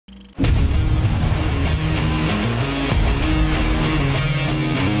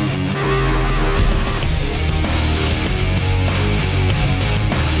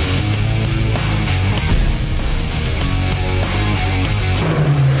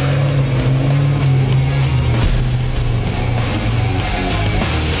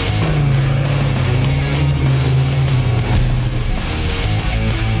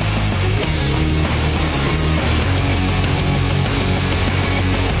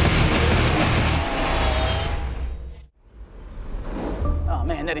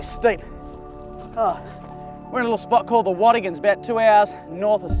that is steep. Oh, we're in a little spot called the Watagans, about 2 hours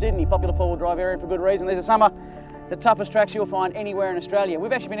north of Sydney. Popular four-wheel drive area for good reason. These are some of the toughest tracks you'll find anywhere in Australia.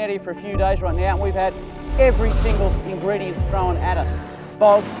 We've actually been out here for a few days right now, and we've had every single ingredient thrown at us.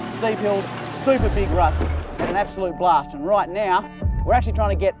 Bogs, steep hills, super big ruts, and an absolute blast. And right now, we're actually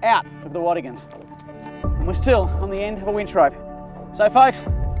trying to get out of the Watagans. And we're still on the end of a winch rope. So folks,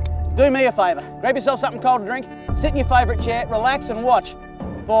 do me a favour. Grab yourself something cold to drink, sit in your favourite chair, relax and watch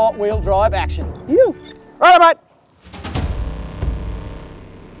four-wheel drive action. Right, mate.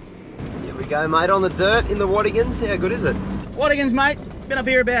 Here we go, mate, on the dirt in the Watagans. How good is it? Watagans, mate. Been up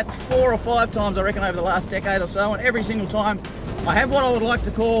here about 4 or 5 times, I reckon, over the last decade or so, and every single time I have what I would like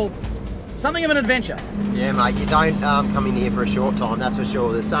to call something of an adventure. Yeah, mate, you don't come in here for a short time, that's for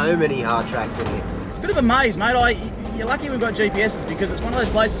sure. There's so many hard tracks in here. It's a bit of a maze, mate. You're lucky we've got GPSs, because it's one of those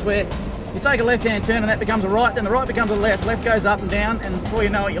places where you take a left-hand turn and that becomes a right, then the right becomes a left, left goes up and down, and before you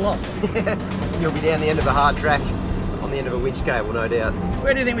know it, you're lost. You'll be down the end of a hard track, on the end of a winch cable, no doubt.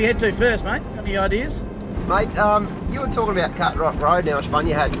 Where do you think we head to first, mate? Got any ideas? Mate, you were talking about Cut Rock Road, how much fun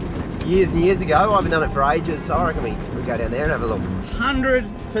you had years and years ago. I haven't done it for ages, so I reckon we go down there and have a look.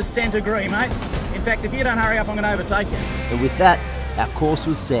 100% agree, mate. In fact, if you don't hurry up, I'm going to overtake you. And with that, our course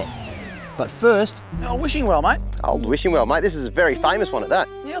was set. But first... Oh, Wishing Well, mate. Old Wishing Well, mate. This is a very famous one at that.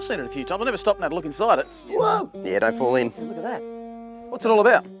 Yeah, I've seen it a few times. I've never stopped and had a look inside it. Whoa! Yeah, don't fall in. Yeah, look at that. What's it all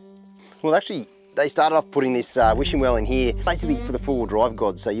about? Well, actually, they started off putting this Wishing Well in here, basically for the four-wheel drive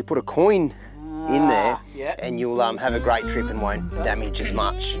gods. So you put a coin in there, yeah, and you'll have a great trip and won't damage as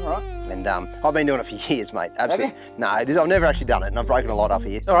much. All right. And I've been doing it for years, mate. Absolutely. No, I've never actually done it, and I've broken a lot up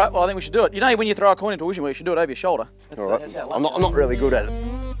here. All right. Well, I think we should do it. You know, when you throw a coin into a wishing well, you should do it over your shoulder. All right. I'm not really good at it.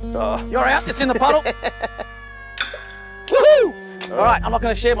 You're out. It's in the puddle. Woohoo! All right. I'm not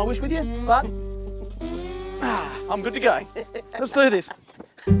going to share my wish with you, but I'm good to go. Let's do this.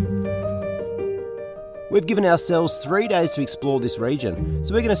 We've given ourselves 3 days to explore this region,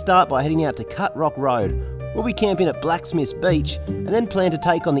 so we're going to start by heading out to Cut Rock Road. We'll be camping at Blacksmith's Beach and then plan to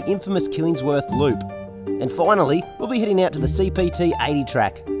take on the infamous Killingsworth Loop. And finally, we'll be heading out to the CPT80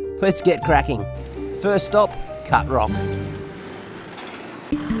 track. Let's get cracking. First stop, Cut Rock.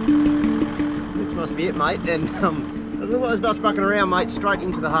 This must be it, mate, and doesn't look like there's much bucking around, mate, straight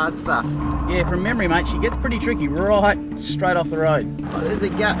into the hard stuff. Yeah, from memory, mate, she gets pretty tricky right straight off the road. There's a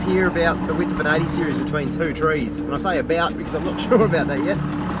gap here about the width of an 80 series between 2 trees. And I say about because I'm not sure about that yet.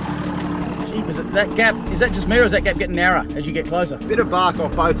 Jeepers, that gap, is that just me or is that gap getting narrower as you get closer? Bit of bark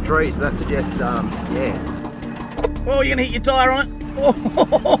off both trees, so that suggests, yeah. Oh, you're going to hit your tyre on it?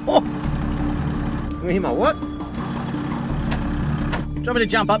 Oh. You hear my what? Do you want me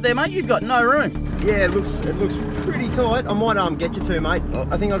to jump up there, mate? You've got no room. Yeah, it looks pretty tight. I might get you to, mate.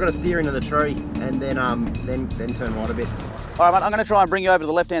 I think I've got to steer into the tree and then turn right a bit. All right, mate, I'm going to try and bring you over to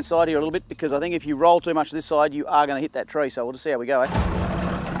the left-hand side here a little bit, because I think if you roll too much to this side, you are going to hit that tree. So we'll just see how we go, eh?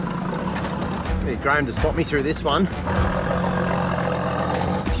 Need Graham to spot me through this one.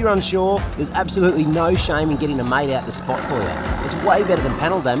 If you're unsure, there's absolutely no shame in getting a mate out to spot for you. It's way better than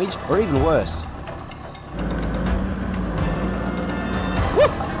panel damage, or even worse.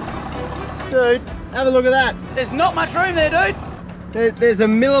 Dude, have a look at that. There's not much room there, dude. There's a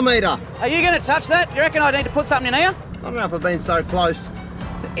millimetre. Are you going to touch that? Do you reckon I need to put something in here? I don't know if I've been so close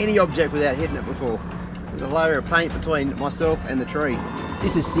to any object without hitting it before. There's a layer of paint between myself and the tree.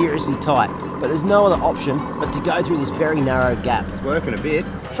 This is seriously tight, but there's no other option but to go through this very narrow gap. It's working a bit.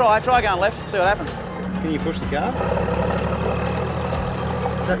 Try going left, see what happens. Can you push the car?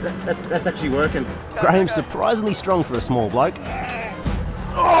 That's actually working. Graham's surprisingly strong for a small bloke.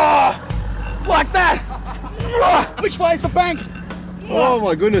 Oh, like that. Oh, which way's the bank? Oh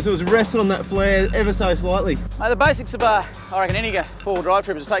my goodness, it was resting on that flare ever so slightly. Mate, the basics of, I reckon, any four-wheel drive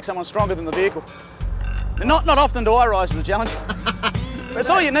trip is to take someone stronger than the vehicle. And not often do I rise to the challenge. That's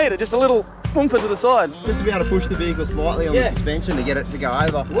all you need, just a little oomph to the side. Just to be able to push the vehicle slightly on the suspension to get it to go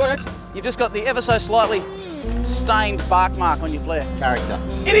over. Works. You've just got the ever so slightly stained bark mark on your flare. Character.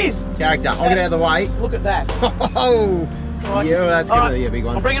 It is! Character. I'll get out of the way. Look at that. Oh! Right. Yeah, well, that's going to be a big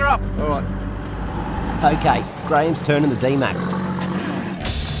one. I'm bringing her up. All right. Okay, Graham's turning the D-Max.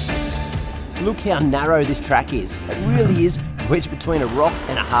 Look how narrow this track is. It really is wedged between a rock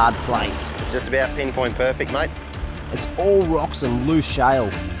and a hard place. It's just about pinpoint perfect, mate. It's all rocks and loose shale.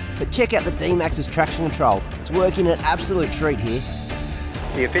 But check out the D-Max's traction control. It's working an absolute treat here.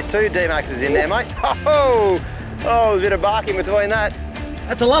 You fit 2 D-Maxes in there, mate. Oh, a bit of bark in between that.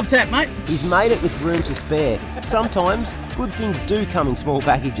 That's a love tap, mate. He's made it with room to spare. Sometimes good things do come in small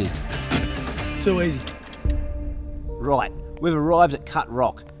packages. Too easy. Right, we've arrived at Cut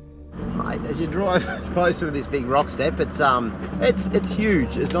Rock. Mate, Mate, as you drive closer to this big rock step, it's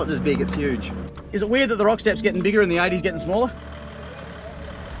huge. It's not just big, it's huge. Is it weird that the rock step's getting bigger and the 80's getting smaller?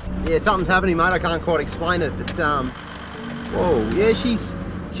 Yeah, something's happening, mate. I can't quite explain it, but whoa, yeah, she's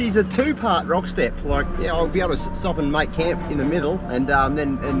a two-part rock step. Like, yeah, I'll be able to stop and make camp in the middle, and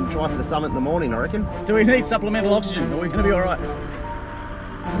then try for the summit in the morning, I reckon. Do we need supplemental oxygen? Are we going to be all right?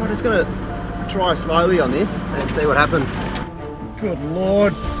 I'm just going to try slowly on this and see what happens. Good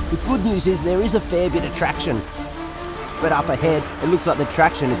Lord. The good news is there is a fair bit of traction, but up ahead, it looks like the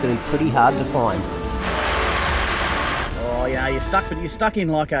traction is going to be pretty hard to find. Oh, yeah, you're stuck, but you're stuck in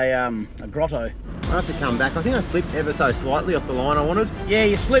like a grotto. I have to come back. I think I slipped ever so slightly off the line I wanted. Yeah,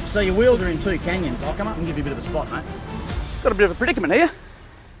 you slipped, so your wheels are in two canyons. I'll come up and give you a bit of a spot, mate. Got a bit of a predicament here.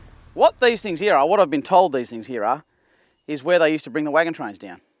 What these things here are, what I've been told these things here are, is where they used to bring the wagon trains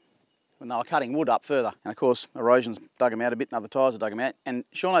down when they were cutting wood up further. And of course, erosion's dug them out a bit and other tyres have dug them out. And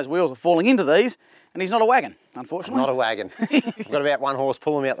Shaun's wheels are falling into these, and he's not a wagon, unfortunately. I'm not a wagon. I've got about one horse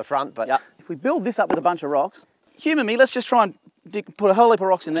pulling me out the front, but... Yep. If we build this up with a bunch of rocks, humour me, let's just try and put a whole heap of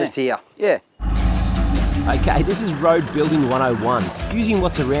rocks in there. Just here? Yeah. Okay, this is road building 101. Using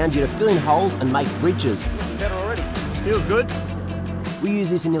what's around you to fill in holes and make bridges. Better already. Feels good. We use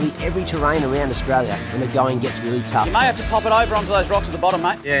this in nearly every terrain around Australia when the going gets really tough. You may have to pop it over onto those rocks at the bottom,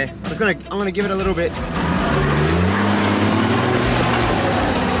 mate. Yeah, I'm gonna give it a little bit.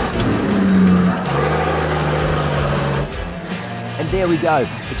 And there we go.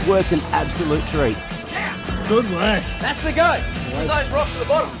 It's worked an absolute treat. Good work. That's the go. There's those rocks at the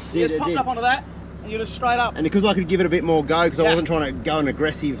bottom. You just popped up onto that, and you're just straight up. And because I could give it a bit more go, because I wasn't trying to go an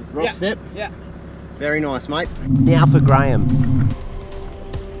aggressive rock step. Yeah. Very nice, mate. Now for Graham.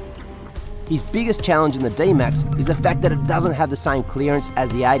 His biggest challenge in the D-Max is the fact that it doesn't have the same clearance as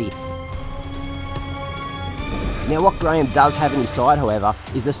the 80. Now what Graham does have in his side, however,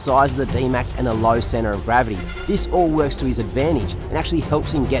 is the size of the D-Max and the low centre of gravity. This all works to his advantage and actually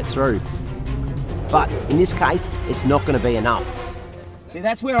helps him get through. But in this case, it's not going to be enough. See,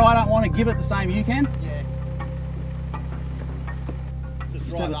 that's where I don't want to give it the same you can. Yeah.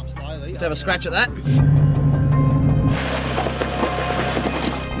 Just ride up slowly. Just have a scratch at that.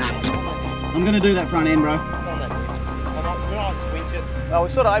 I'm going to do that front end, bro. Well,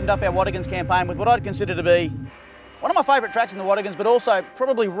 we've sort of opened up our Watagans campaign with what I'd consider to be one of my favourite tracks in the Watagans, but also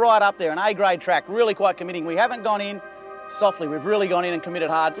probably right up there, an A-grade track, really quite committing. We haven't gone in softly, we've really gone in and committed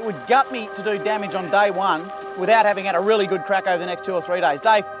hard. It would gut me to do damage on day one without having had a really good crack over the next 2 or 3 days.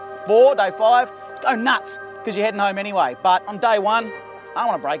 Day 4, day 5, go nuts, because you're heading home anyway. But on day 1, I don't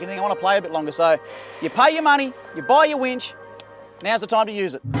want to break anything, I want to play a bit longer. So you pay your money, you buy your winch, now's the time to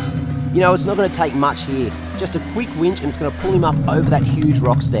use it. You know, it's not going to take much here. Just a quick winch and it's going to pull him up over that huge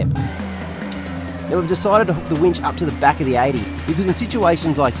rock step. Now we've decided to hook the winch up to the back of the 80 because in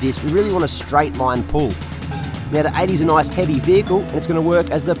situations like this, we really want a straight line pull. Now the 80 is a nice heavy vehicle and it's going to work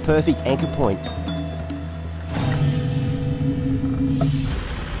as the perfect anchor point.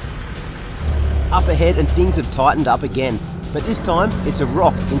 Up ahead and things have tightened up again, but this time it's a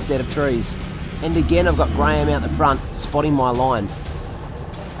rock instead of trees. And again I've got Graham out the front, spotting my line.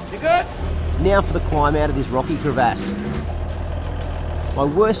 You good? Now for the climb out of this rocky crevasse. My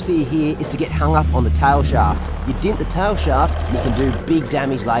worst fear here is to get hung up on the tail shaft. You dent the tail shaft and you can do big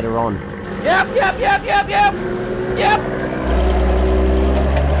damage later on. Yep.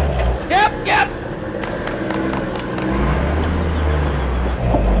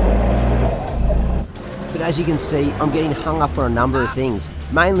 But as you can see, I'm getting hung up on a number of things,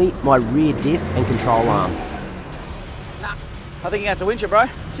 mainly my rear diff and control arm. Nah, I think you have to winch it, bro.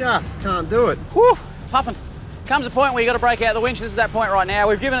 Just can't do it. Whew, puffing. Comes a point where you got to break out the winch. This is that point right now.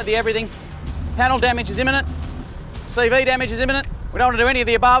 We've given it the everything. Panel damage is imminent. CV damage is imminent. We don't want to do any of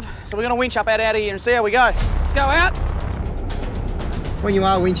the above, so we're going to winch up out of here and see how we go. Let's go out. When you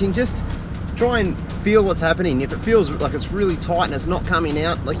are winching, just try and feel what's happening. If it feels like it's really tight and it's not coming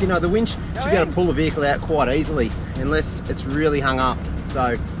out, like, you know, the winch should be able to pull the vehicle out quite easily, unless it's really hung up.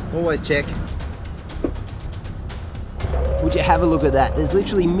 So always check. Would you have a look at that? There's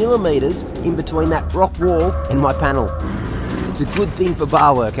literally millimetres in between that rock wall and my panel. It's a good thing for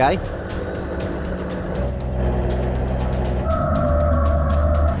bar work, eh?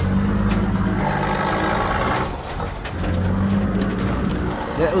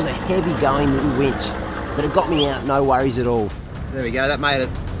 Now that was a heavy going little winch, but it got me out, no worries at all. There we go, that made it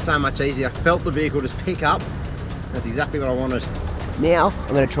so much easier. I felt the vehicle just pick up. That's exactly what I wanted. Now,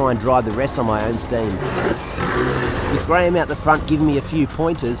 I'm going to try and drive the rest on my own steam. With Graham out the front giving me a few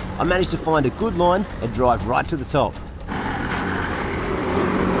pointers, I managed to find a good line and drive right to the top.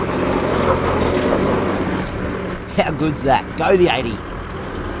 How good's that? Go the 80.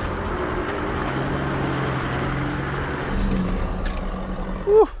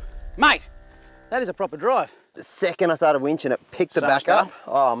 Mate, that is a proper drive. The second I started winching, it picked the back up.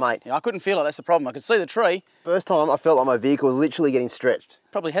 Oh, mate. Yeah, I couldn't feel it, that's the problem. I could see the tree. First time I felt like my vehicle was literally getting stretched.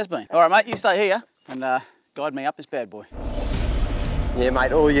 Probably has been. All right, mate, you stay here and guide me up this bad boy. Yeah,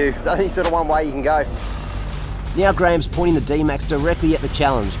 mate, all you. There's only sort of one way you can go. Now Graham's pointing the D-Max directly at the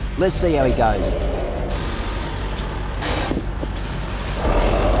challenge. Let's see how he goes.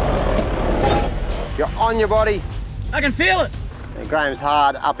 You're on your body. I can feel it. And Graham's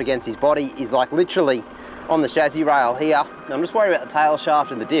hard up against his body. He's like literally on the chassis rail here. I'm just worried about the tail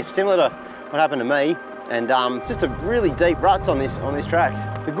shaft and the diff, similar to what happened to me. And just a really deep ruts on this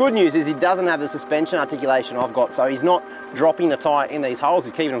track. The good news is he doesn't have the suspension articulation I've got, so he's not dropping the tyre in these holes.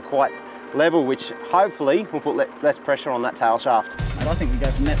 He's keeping them quite level, which hopefully will put less pressure on that tail shaft. Mate, I think we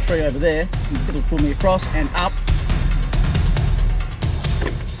go from that tree over there, and it'll pull me across and up.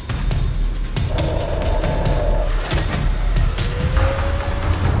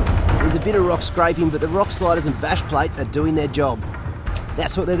 There's a bit of rock scraping, but the rock sliders and bash plates are doing their job.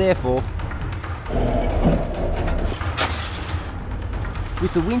 That's what they're there for.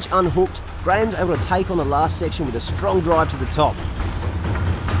 With the winch unhooked, Graham's able to take on the last section with a strong drive to the top.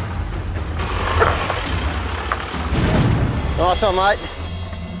 Nice one, mate.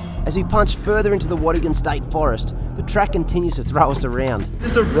 As we punch further into the Watagans State Forest, the track continues to throw us around.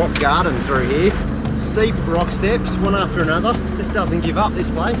 Just a rock garden through here. Steep rock steps, one after another. Just doesn't give up, this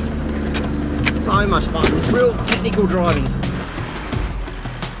place. So much fun. Real technical driving.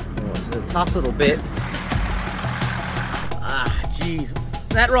 Oh, it's a tough little bit. Ah, jeez.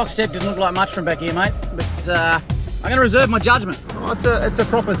 That rock step didn't look like much from back here, mate, but I'm going to reserve my judgment. Oh, it's a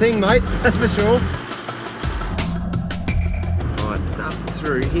proper thing, mate, that's for sure. Right, just up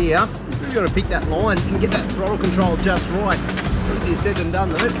through here. You've got to pick that line and get that throttle control just right. Easier said than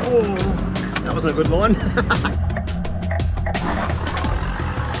done, though. Oh, that wasn't a good line.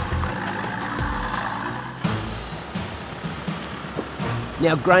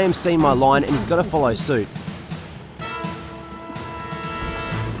 Now Graham's seen my line and he's got to follow suit.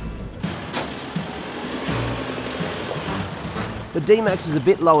 The D-Max is a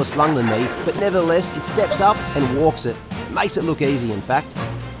bit lower slung than me, but nevertheless it steps up and walks it. Makes it look easy, in fact.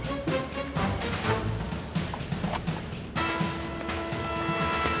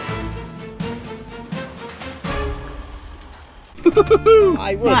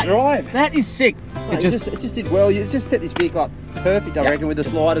 Hey, what a drive! That is sick. Mate, it just did well. You just set this vehicle up perfect, I reckon, with the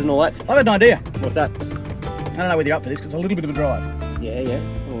sliders and all that. I've got an idea. What's that? I don't know whether you're up for this because it's a little bit of a drive. Yeah.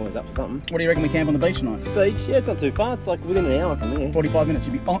 Always up for something. What do you reckon we camp on the beach tonight? Beach? Yeah, it's not too far. It's like within an hour from there. 45 minutes.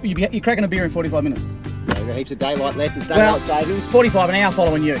 You're cracking a beer in 45 minutes. Yeah, we've got heaps of daylight left. It's daylight savings. 45 an hour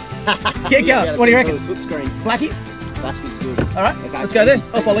following you. Get going. What do you reckon? Screen. Flackies? Flackies good. All right, okay, let's go there.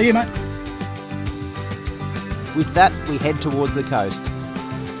 I'll follow you, mate. With that, we head towards the coast.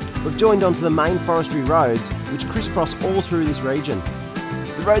 We've joined onto the main forestry roads, which crisscross all through this region.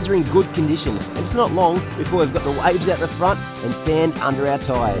 The roads are in good condition, and it's not long before we've got the waves out the front and sand under our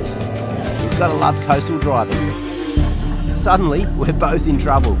tyres. We've got to love coastal driving. Suddenly, we're both in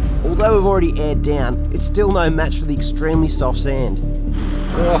trouble. Although we've already aired down, it's still no match for the extremely soft sand.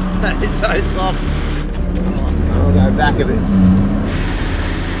 Oh, that is so soft. I'll go back a bit.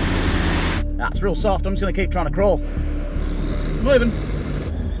 Nah, it's real soft. I'm just going to keep trying to crawl. Moving.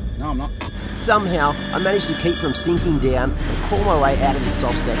 No, I'm not. Somehow, I managed to keep from sinking down and claw my way out of the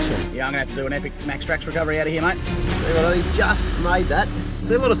soft section. Yeah, I'm going to have to do an epic Max Trax recovery out of here, mate. See what I just made that.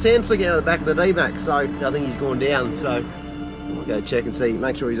 See a lot of sand flicking out of the back of the D-Max, so I think he's gone down. So we'll go check and see,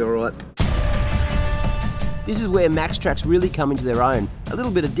 make sure he's all right. This is where Max Trax really come into their own. A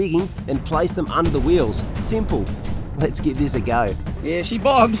little bit of digging and place them under the wheels. Simple. Let's give this a go. Yeah, she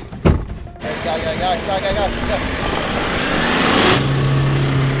bogged. Go.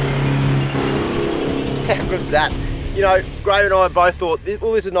 How good's that? You know, Graham and I both thought,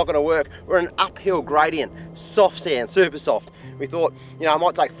 well, this is not going to work. We're an uphill gradient, soft sand, super soft. We thought, you know, I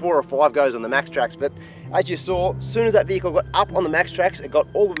might take 4 or 5 goes on the Max Trax, but as you saw, as soon as that vehicle got up on the Max Trax, it got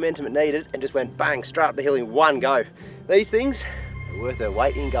all the momentum it needed and just went bang, straight up the hill in one go. These things are worth their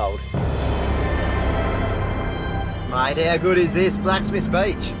weight in gold. Mate, how good is this? Blacksmith's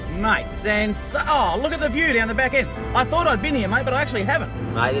Beach. Mate, oh, look at the view down the back end. I thought I'd been here, mate, but I actually haven't.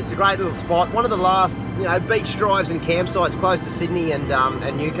 Mate, it's a great little spot. One of the last, you know, beach drives and campsites close to Sydney and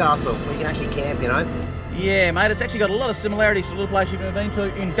Newcastle, where you can actually camp, you know. Yeah, mate, it's actually got a lot of similarities to a little place you've been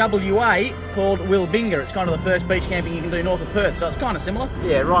to in WA called Wilbinga. It's kind of the first beach camping you can do north of Perth, so it's kind of similar.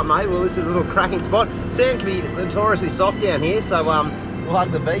 Yeah, right, mate. Well, this is a little cracking spot. Sand can be notoriously soft down here, so we'll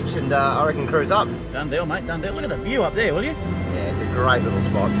hug the beach and I reckon cruise up. Done deal, mate, done deal. Look at the view up there, will you? Yeah, it's a great little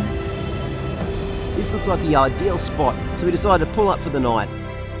spot. This looks like the ideal spot, so we decided to pull up for the night.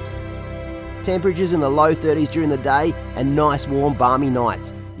 Temperatures in the low 30s during the day and nice warm balmy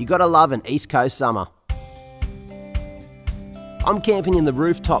nights. You gotta love an East Coast summer. I'm camping in the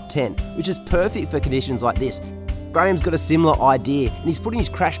rooftop tent, which is perfect for conditions like this. Graham's got a similar idea and he's putting his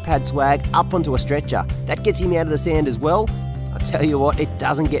crash pad swag up onto a stretcher. That gets him out of the sand as well. I tell you what, it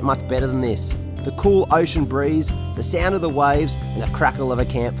doesn't get much better than this. The cool ocean breeze, the sound of the waves and the crackle of a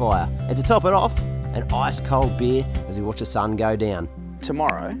campfire. And to top it off, an ice cold beer as we watch the sun go down.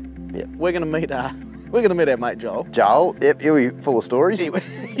 Tomorrow, we're going to meet our mate Joel. Joel, yep, he'll be full of stories.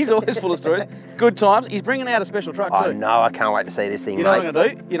 He's always full of stories. Good times. He's bringing out a special truck too. Oh no, I can't wait to see this thing, you know what I'm going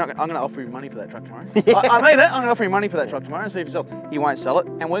to do? I'm going to offer you money for that truck tomorrow. I mean it. I'm going to offer you money for that truck tomorrow and see if you sell. He won't sell it.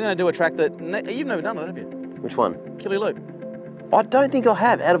 And we're going to do a track that you've never done it, have you? Which one? Killy Loop. I don't think I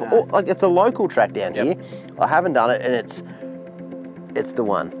have. Out of all, like, it's a local track down here. I haven't done it, and it's the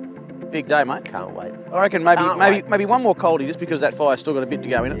one. Big day, mate. Can't wait. I reckon maybe one more coldie just because that fire's still got a bit to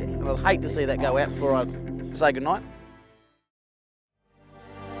go in it. And I'd hate to see that go out before I say goodnight.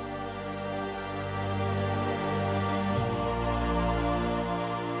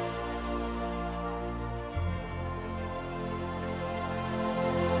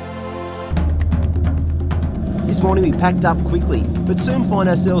 This morning we packed up quickly, but soon find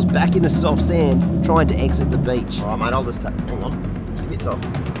ourselves back in the soft sand, trying to exit the beach. All right, mate, I'll just hang on. Just a bit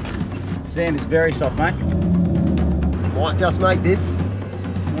soft. Sand is very soft, mate. Might just make this.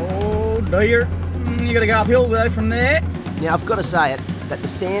 Oh dear. You got to go uphill though from there. Now I've got to say it, that the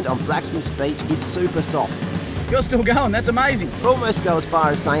sand on Blacksmith's Beach is super soft. You're still going, that's amazing. I'd almost go as far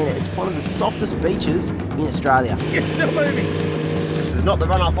as saying it's one of the softest beaches in Australia. You're still moving. This is not the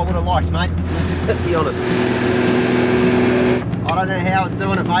runoff I would have liked, mate. Let's be honest. I don't know how it's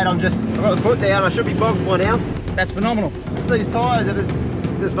doing it, mate. I've got the foot down. I should be bogged by now. That's phenomenal. It's these tyres that are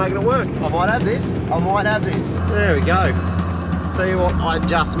just making it work. I might have this. I might have this. There we go. Tell you what, I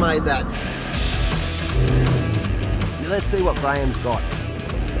just made that. Now let's see what Graham's got.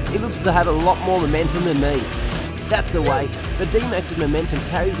 He looks to have a lot more momentum than me. That's the way. The D-Max's momentum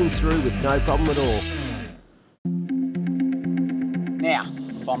carries him through with no problem at all. Now,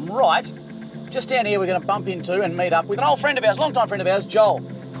 if I'm right, just down here we're going to bump into and meet up with an old friend of ours, long-time friend of ours, Joel.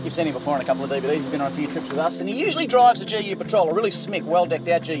 You've seen him before in a couple of DVDs, he's been on a few trips with us, and he usually drives a GU Patrol, a really smick,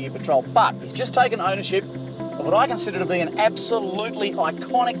 well-decked-out GU Patrol, but he's just taken ownership of what I consider to be an absolutely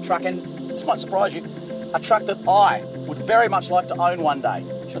iconic truck, and this might surprise you, a truck that I would very much like to own one day.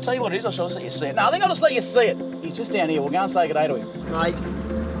 Shall I tell you what it is, or shall I just let you see it? No, I think I'll just let you see it. He's just down here, we'll go and say good day to him. Mate,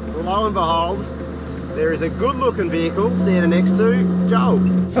 lo and behold, there is a good-looking vehicle standing next to Joel.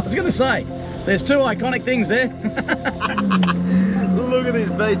 I was going to say, there's two iconic things there. Look at this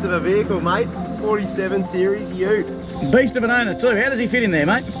beast of a vehicle, mate. 47 Series Ute. Beast of an owner too. How does he fit in there,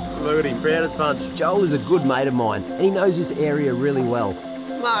 mate? Look at him, proud as punch. Joel is a good mate of mine, and he knows this area really well.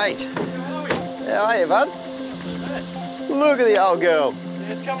 Mate, how are you, bud? Look at the old girl.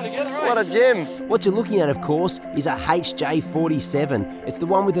 It's coming together, right? What a gem. What you're looking at, of course, is a HJ47. It's the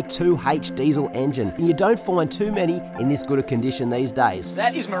one with the 2H diesel engine, and you don't find too many in this good a condition these days.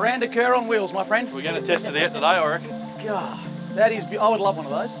 That is Miranda Kerr on wheels, my friend. We're going to test it out today, I reckon. God, that is, I would love one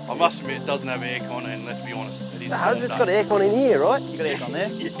of those. I must admit, it doesn't have aircon, and let's be honest, it is. It's got aircon in here, right? You got aircon there.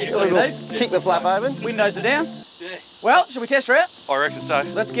 Yeah. Kick the flap open. Windows are down. Yeah. Well, should we test her out? I reckon so.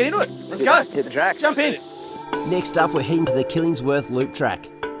 Let's get into it. Let's go. Hit the tracks. Jump in. Next up, we're heading to the Killingsworth Loop track.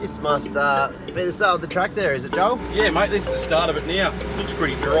 This must be the start of the track there, is it, Joel? Yeah, mate, this is the start of it now. It looks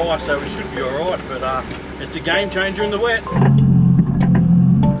pretty dry, so it should be all right, but it's a game changer in the wet.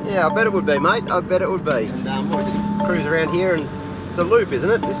 Yeah, I bet it would be, mate. I bet it would be. And we'll just cruise around here, and it's a loop, isn't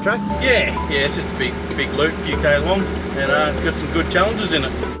it, this track? Yeah, it's just a big loop, a few K long, and it's got some good challenges in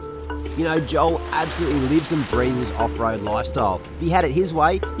it. You know, Joel absolutely lives and breathes his off-road lifestyle. If he had it his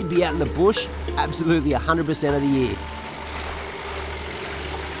way, he'd be out in the bush absolutely 100% of the year.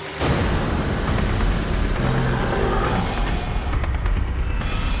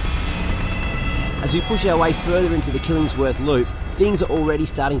 As we push our way further into the Killingsworth Loop, things are already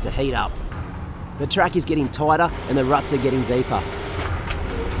starting to heat up. The track is getting tighter and the ruts are getting deeper.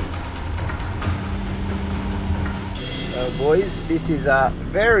 So boys, this is a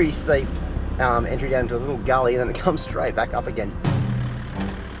very steep entry down to a little gully, and then it comes straight back up again.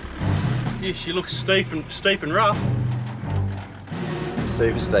 Yeah, she looks steep and rough. It's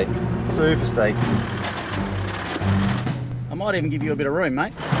super steep, super steep. I might even give you a bit of room,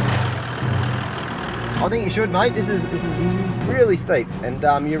 mate. I think you should, mate. This is really steep, and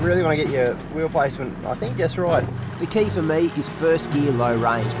you really want to get your wheel placement, I think, just right. The key for me is first gear low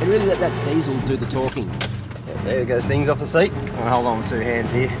range, and really let that diesel do the talking. Yeah, there goes things off the seat. I'm going to hold on with two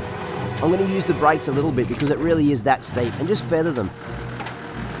hands here. I'm going to use the brakes a little bit because it really is that steep, and just feather them.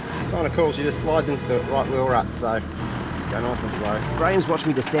 Kind of cool, she just slides into the right wheel rut, so just go nice and slow. Graham's watched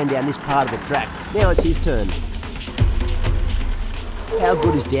me descend down this part of the track. Now it's his turn. How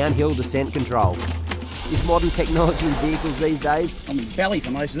good is downhill descent control? Is modern technology in vehicles these days? I'm in belly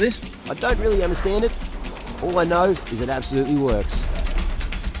for most of this. I don't really understand it. All I know is it absolutely works.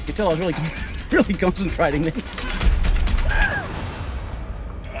 You can tell I was really concentrating there.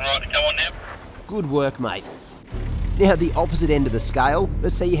 Alright, go on now. Good work, mate. Now at the opposite end of the scale,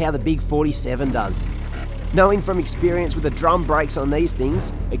 let's see how the big 47 does. Knowing from experience with the drum brakes on these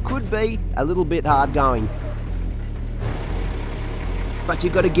things, it could be a little bit hard going. But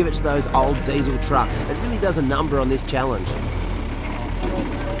you've got to give it to those old diesel trucks. It really does a number on this challenge.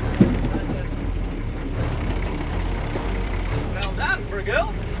 Well done for a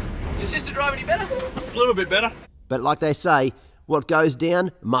girl. Is your sister drive any better? A little bit better. But like they say, what goes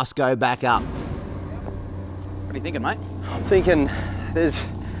down must go back up. What are you thinking, mate? I'm thinking there's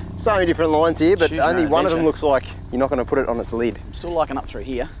so many different lines here, but Choose your only own one of them adventure. looks like you're not going to put it on its lid. I'm still liking up through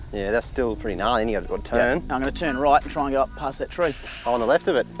here. Yeah, that's still pretty gnarly. You've got to turn. Yeah. I'm going to turn right and try and go up past that tree. Oh, on the left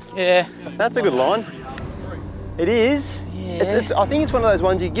of it. Yeah. That's a good line. It is. Yeah. I think it's one of those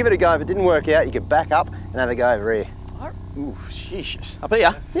ones you give it a go. If it didn't work out, you could back up and have a go over here. Ooh, Jesus. Up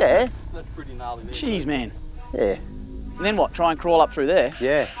here? Yeah, That's pretty gnarly there. Jeez, man. yeah, And then what? Try and crawl up through there?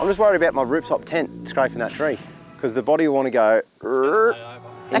 yeah. I'm just worried about my rooftop tent scraping that tree because the body will want to go.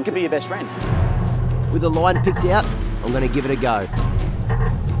 That could be your best friend. With the line picked out, I'm going to give it a go.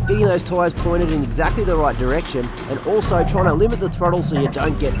 Getting those tyres pointed in exactly the right direction and also trying to limit the throttle so you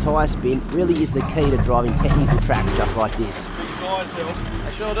don't get tyre spin really is the key to driving technical tracks just like this. Guys, Hill.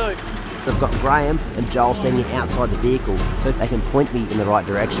 They sure do. I've got Graham and Joel standing outside the vehicle so they can point me in the right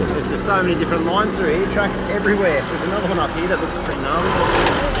direction. There's just so many different lines through here, tracks everywhere. There's another one up here that looks pretty gnarly.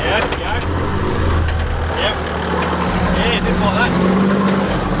 Yeah, let's go. Yep. Yeah, just like that.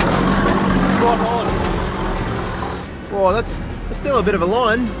 Right on. Whoa, that's still a bit of a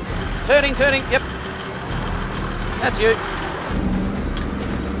line. Turning, yep. That's you.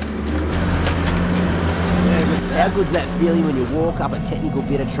 How good's that feeling when you walk up a technical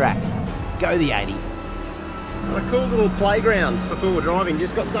bit of track? Go the 80. What a cool little playground for four-wheel driving.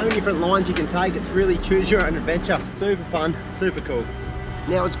 Just got so many different lines you can take. It's really choose your own adventure. Super fun, super cool.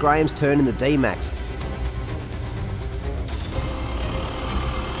 Now it's Graham's turn in the D-Max.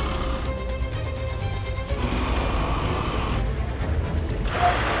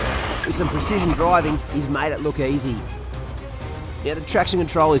 With some precision driving, he's made it look easy. Now the traction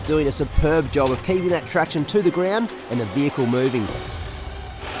control is doing a superb job of keeping that traction to the ground and the vehicle moving.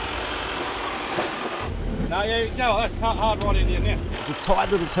 No, yeah, go. That's hard right in here now. It's a tight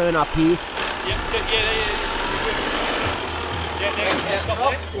little turn up here. Yeah. Stop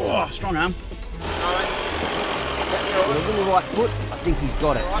there. Oh, strong arm. With a little right foot, I think he's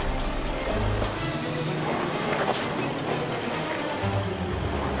got it.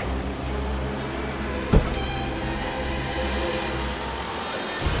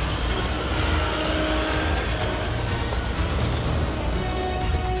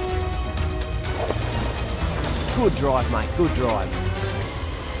 Good drive, mate, good drive.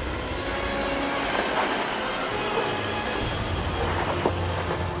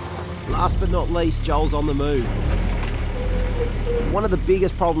 Last but not least, Joel's on the move. One of the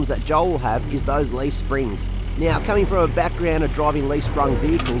biggest problems that Joel will have is those leaf springs. Now, coming from a background of driving leaf-sprung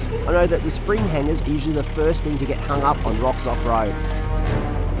vehicles, I know that the spring hangers are usually the first thing to get hung up on rocks off-road.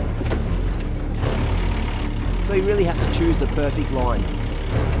 So he really has to choose the perfect line.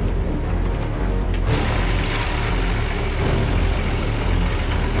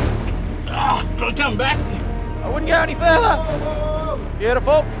 Gotta come back. I wouldn't go any further.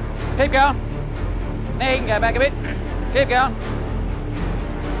 Beautiful. Keep going. Now you can go back a bit. Keep going.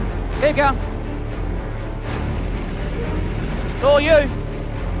 Keep going. It's all you.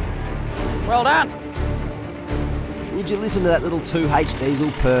 Well done. Would you listen to that little 2H diesel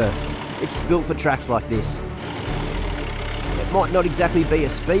purr? It's built for tracks like this. It might not exactly be a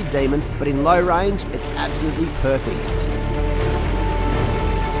speed demon, but in low range, it's absolutely perfect.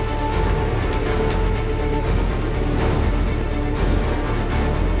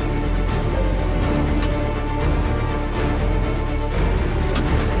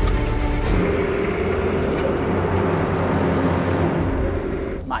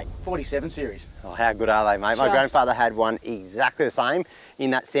 Mate, 47 series. Oh, how good are they, mate? My Just- grandfather had one exactly the same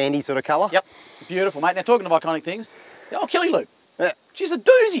in that sandy sort of colour. Yep. Beautiful, mate. Now, talking of iconic things, the old Killy Loop. Yeah. She's a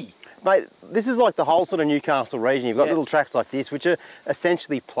doozy. Mate, this is like the whole sort of Newcastle region. You've got Yeah. little tracks like this, which are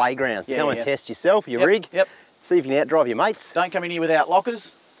essentially playgrounds to Yeah, come and yeah. test yourself, your Yep, rig, yep. see if you can outdrive your mates. Don't come in here without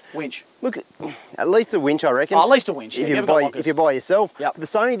lockers. Winch. Look, at least a winch, I reckon. Oh, at least a winch. If, yeah, you're by yourself. Yep. There's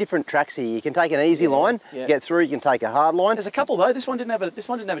so many different tracks here. You can take an easy line, get through. You can take a hard line. There's a couple though. This one didn't have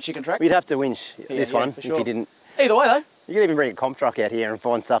a chicken track. You'd have to winch this one for sure. if you didn't. Either way though. You could even bring a comp truck out here and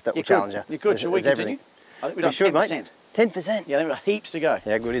find stuff that will challenge you. You could. Should we continue? I think we've done 10%. Mate. 10%? Yeah, I think we've got heaps to go.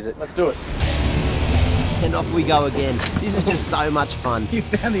 How good is it? Let's do it. And off we go again. This is just so much fun. You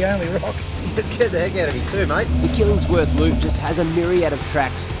found the only rock. It's scared the heck out of me too, mate. The Killingsworth Loop just has a myriad of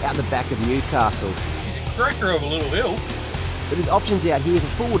tracks out the back of Newcastle. It's a cracker of a little hill. But there's options out here for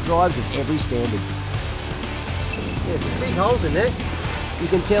four-wheel drives of every standard. Yeah, some big holes in there. You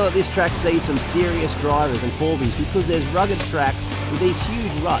can tell that this track sees some serious drivers and fourbies because there's rugged tracks with these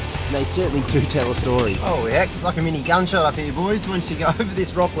huge ruts, and they certainly do tell a story. Oh heck, it's like a mini gunshot up here, boys. Once you go over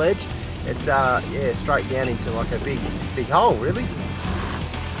this rock ledge, it's yeah, straight down into like a big hole, really.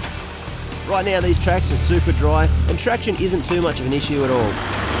 Right now these tracks are super dry and traction isn't too much of an issue at all.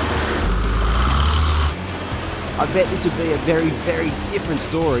 I bet this would be a very, very different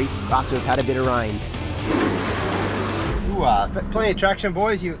story after we've had a bit of rain. Ooh, plenty of traction,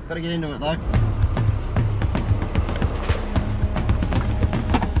 boys. You've got to get into it though.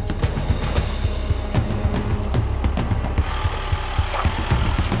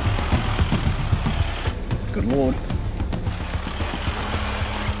 Good Lord.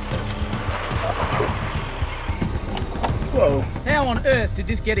 Whoa. How on earth did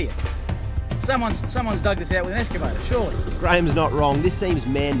this get here? Someone's dug this out with an excavator, surely. Graham's not wrong, this seems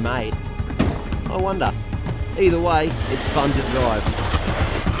man-made. I wonder. Either way, it's fun to drive.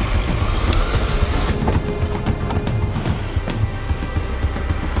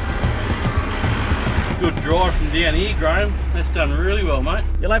 Good drive from down here, Graham. That's done really well, mate.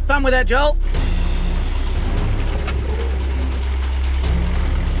 You'll have fun with that, Joel.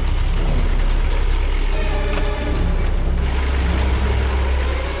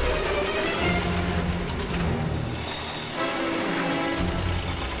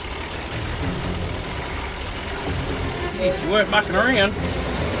 Jeez, you weren't mucking around.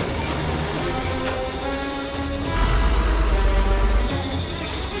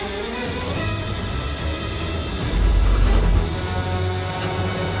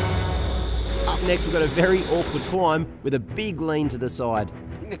 Up next we've got a very awkward climb with a big lean to the side.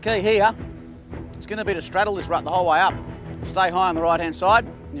 I think the key here is going to be to straddle this rut the whole way up. Stay high on the right hand side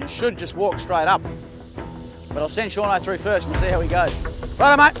and you should just walk straight up. But I'll send Shaun through first and we'll see how he goes.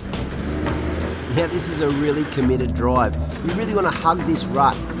 Righto, mate. Now this is a really committed drive. We really want to hug this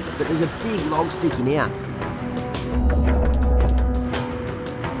rut, but there's a big log sticking out.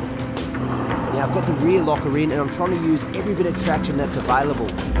 Now I've got the rear locker in and I'm trying to use every bit of traction that's available.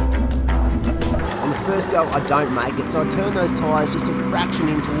 On the first go I don't make it, so I turn those tyres just a fraction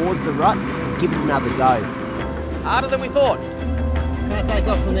in towards the rut and give it another go. Harder than we thought. Can I take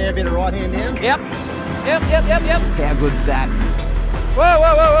off from there, a bit of right hand down? Yep. How good's that?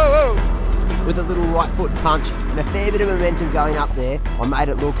 Whoa. With a little right foot punch and a fair bit of momentum going up there, I made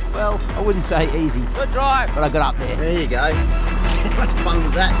it look, well, I wouldn't say easy, Good drive. but I got up there. There you go. How much fun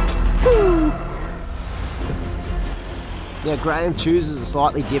was that? Woo! Now Graham chooses a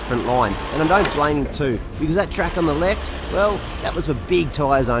slightly different line, and I don't blame him too, because that track on the left, well, that was for big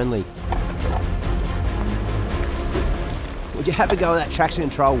tyres only. Would you have a go at that traction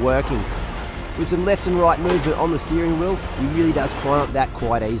control working? With some left and right movement on the steering wheel, he really does climb up that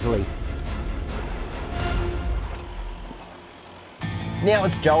quite easily. Now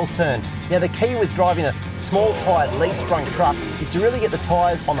it's Joel's turn. Now the key with driving a small tyred leaf sprung truck is to really get the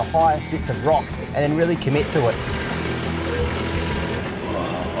tyres on the highest bits of rock and then really commit to it.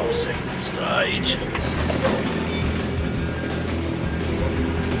 Oh, I've seen the stage.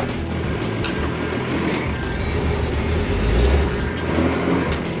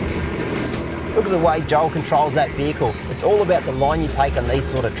 Look at the way Joel controls that vehicle. It's all about the line you take on these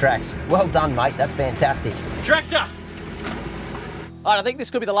sort of tracks. Well done, mate. That's fantastic. Tractor! All right, I think this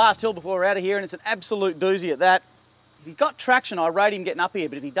could be the last hill before we're out of here, and it's an absolute doozy at that. If he's got traction, I rate him getting up here,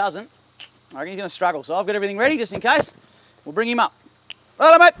 but if he doesn't, I reckon he's going to struggle. So I've got everything ready just in case. We'll bring him up.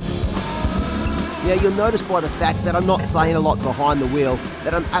 Righto, mate. Now you'll notice by the fact that I'm not saying a lot behind the wheel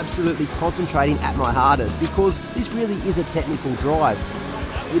that I'm absolutely concentrating at my hardest, because this really is a technical drive.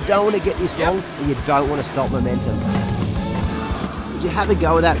 You don't want to get this wrong, and you don't want to stop momentum. Would you have a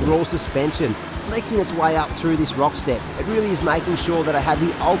go with that raw suspension, flexing its way up through this rock step? It really is making sure that I have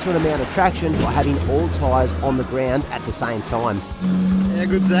the ultimate amount of traction by having all tyres on the ground at the same time. How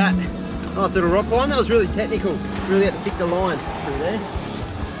good's that? Nice little rock line. That was really technical. Really had to pick the line through there.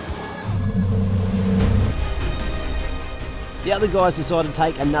 The other guys decided to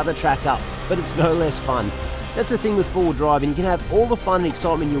take another track up, but it's no less fun. That's the thing with four-wheel drive, and you can have all the fun and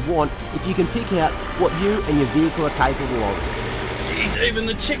excitement you want if you can pick out what you and your vehicle are capable of. Jeez, even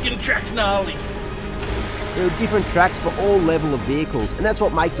the chicken track's gnarly. There are different tracks for all level of vehicles, and that's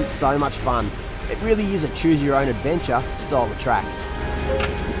what makes it so much fun. It really is a choose-your-own-adventure style of track.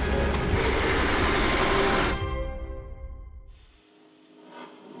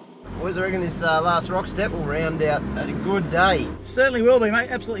 Boys, I reckon this last rock step will round out at a good day. Certainly will be,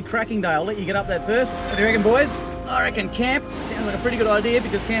 mate. Absolutely cracking day. I'll let you get up that first. What do you reckon, boys? I reckon camp sounds like a pretty good idea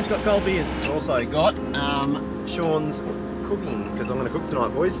because camp's got cold beers. Also got Shaun's cooking, because I'm going to cook tonight,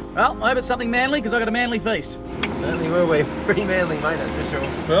 boys. Well, I hope it's something manly because I got a manly feast. Certainly will be. Pretty manly, mate, that's for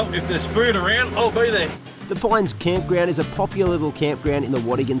sure. Well, if there's food around, I'll be there. The Pines Campground is a popular little campground in the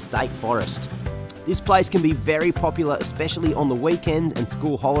Watagans State Forest. This place can be very popular, especially on the weekends and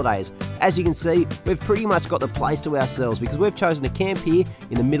school holidays. As you can see, we've pretty much got the place to ourselves because we've chosen to camp here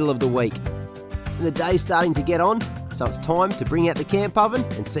in the middle of the week. And the day's starting to get on, so it's time to bring out the camp oven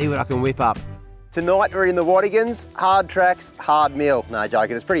and see what I can whip up. Tonight we're in the Watagans, hard tracks, hard meal. No,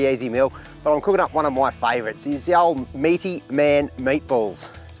 joking, it's a pretty easy meal, but I'm cooking up one of my favourites. It's the old Meaty Man meatballs.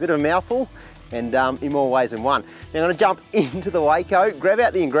 It's a bit of a mouthful, and in more ways than one. Now I'm going to jump into the Waco, grab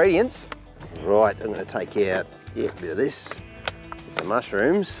out the ingredients. Right, I'm going to take out a bit of this, some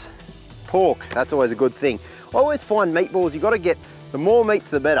mushrooms, pork, that's always a good thing. I always find meatballs, you've got to get, the more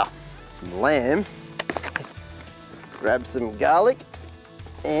meats the better. Some lamb, grab some garlic,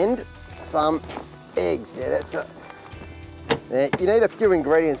 and some eggs. Yeah, that's it. Now, you need a few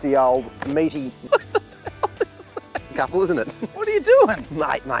ingredients for the old meaty couple, isn't it? What are you doing?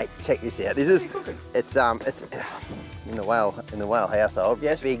 Mate, check this out. This is, it's in the Whale household.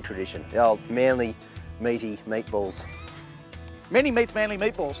 Yes. Big tradition. The old manly, meaty meatballs. Many meats, manly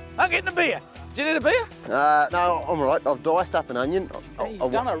meatballs. I'm getting a beer. Did you need a beer? No, I'm all right. I've diced up an onion.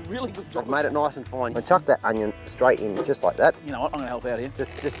 You've done a really good job. I've made it nice and fine. I chuck that onion straight in, just like that. You know what? I'm going to help out here.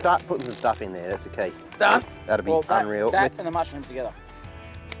 Just start putting some stuff in there. That's the key. Done. That'll be unreal. That and the mushrooms together.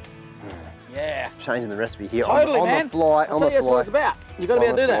 Yeah. Changing the recipe here Totally, on man. the fly. I'll tell you that's what it's about. You've got to be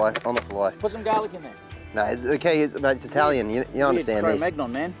able to do that. On the fly. Put some garlic in there. No, the key is, mate, it's Italian. You understand this.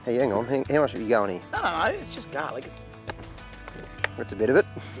 Magnon, man. Hey, hang on. How much have you going here? No. It's just garlic. That's a bit of it.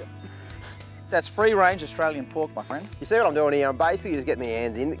 Yep. That's free-range Australian pork, my friend. You see what I'm doing here? I'm basically just getting my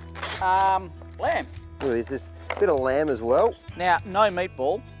hands in. Lamb. Look at this. There's a bit of lamb as well. Now, no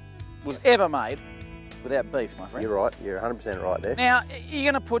meatball was ever made without beef, my friend. You're right. You're 100% right there. Now, are you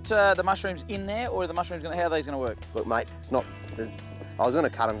going to put the mushrooms in there, or are the mushrooms how are these going to work? Look, mate, it's not. I was going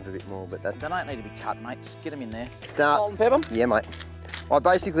to cut them a bit more, but that's. They don't need to be cut, mate. Just get them in there. Start. Salt and pepper? Yeah, mate. I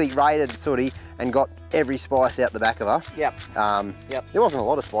basically raided Sooty and got every spice out the back of her. Yep. Yep. There wasn't a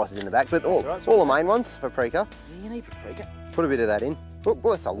lot of spices in the back, but all the main ones, paprika. Yeah, you need paprika. Put a bit of that in. Oh,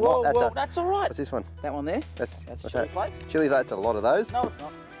 that's a lot. That's all right. What's this one? That one there? That's chili flakes. Chili flakes, that's a lot of those. No, it's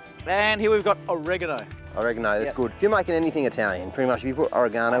not. And here we've got oregano. Oregano, that's good. If you're making anything Italian, pretty much if you put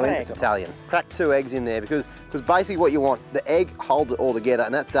oregano in, it's Italian. Crack 2 eggs in there because basically what you want, the egg holds it all together,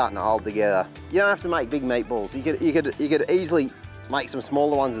 and that's starting to hold together. You don't have to make big meatballs. You could easily make some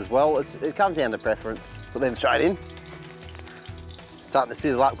smaller ones as well. It comes down to preference. Put them straight in. Starting to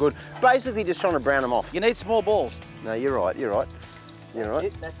sizzle up good. Basically just trying to brown them off. You need small balls. No, you're right.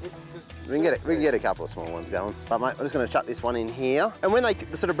 That's it. We can get a couple of small ones going. But mate, I'm just going to chuck this one in here. And when they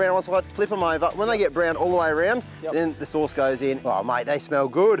sort of brown on side, flip them over. When they get brown all the way around, then the sauce goes in. Oh mate, they smell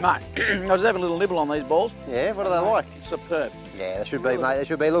good. Mate, I was having a little nibble on these balls. Yeah, what are they like? Superb. Yeah, they should be, mate. They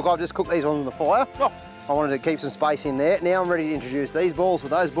should be. Look, I've just cooked these on the fire. Oh. I wanted to keep some space in there. Now I'm ready to introduce these balls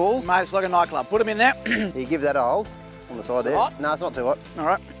with those balls. Mate, it's like a nightclub. Put them in there. You give that a hold on the side there. Hot? No, it's not too hot. All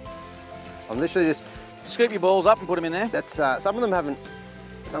right. I'm literally just... Scoop your balls up and put them in there. That's some of them haven't...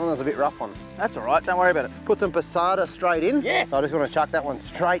 Some of them's a bit rough on. That's all right. Don't worry about it. Put some passata straight in. Yeah. So I just want to chuck that one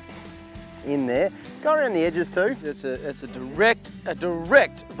straight in there. Go around the edges too. It's a direct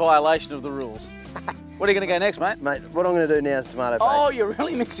violation of the rules. What are you going to go next, mate? Mate, what I'm going to do now is tomato paste. Oh, you're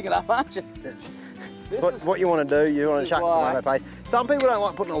really mixing it up, aren't you? What you want to do, you want to chuck tomato paste. Some people don't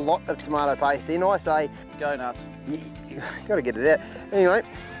like putting a lot of tomato paste in. I say, go nuts. You got to get it out.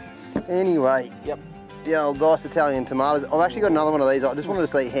 Anyway. Yep. The old diced Italian tomatoes. I've actually got another one of these. I just wanted to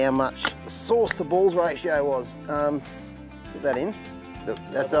see how much the sauce to balls ratio was. Put that in. Look,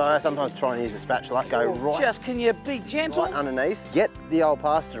 that's I sometimes try and use a spatula. Go right. Just can you be gentle? Right underneath. Get the old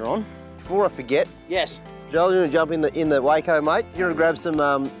pasta on. Before I forget. Yes. Joel, you want to jump in the Waco, mate? You want to grab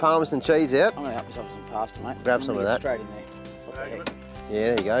some Parmesan cheese out? I'm going to help myself with some pasta, mate. Grab some of that. Straight in there. What the heck?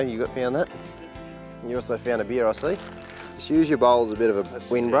 Yeah, there you go. You found that. You also found a beer, I see. Just use your bowl as a bit of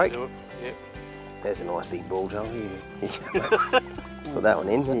a windbreak. Yep. There's a nice big ball, Joel. Put that one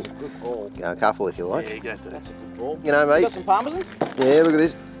in. That's a good ball. Go a couple if you like. Yeah, you go. That's a good ball. You know, mate. You got some parmesan? Yeah, look at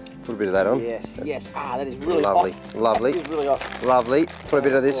this. Put a bit of that on. Yes, yes. Ah, that is really lovely. hot. Lovely. That is really hot. Lovely. Put a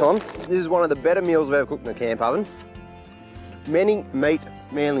bit of this on. This is one of the better meals I've ever cooked in the camp oven. Manly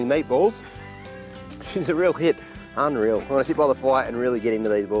meatballs. She's a real hit. Unreal. I want to sit by the fire and really get into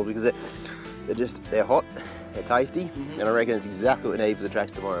these balls because they're hot, they're tasty, and I reckon it's exactly what we need for the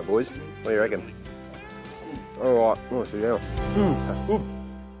tracks tomorrow, boys. What do you reckon? All right. Oh, sit down. That's good.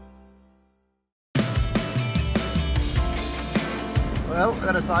 Well, I've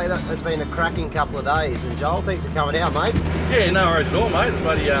got to say that it's been a cracking couple of days, and Joel, thanks for coming out, mate. Yeah, no worries at all, mate. It's a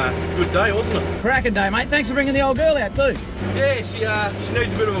bloody good day, wasn't it? Cracking day, mate. Thanks for bringing the old girl out too. Yeah, she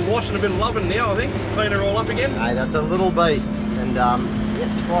needs a bit of a wash and a bit of loving now, I think. Clean her all up again. Hey, that's a little beast, and yeah,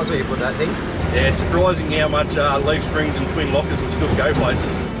 surprised where you put that thing. Yeah, it's surprising how much leaf springs and twin lockers will still go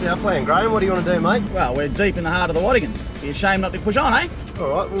places. It's our plan, Graham. What do you want to do, mate? Well, we're deep in the heart of the Watagans. Be a shame not to push on, eh? All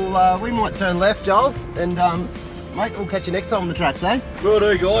right, well, we might turn left, Joel, and mate, we'll catch you next time on the tracks, eh? Will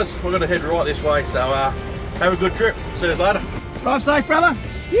do, guys. We're going to head right this way, so have a good trip. See you later. Drive safe, brother.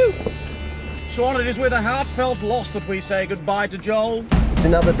 You. Shaun, it is with a heartfelt loss that we say goodbye to Joel. It's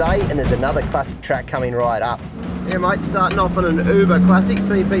another day, and there's another classic track coming right up. Yeah, mate, starting off on an Uber classic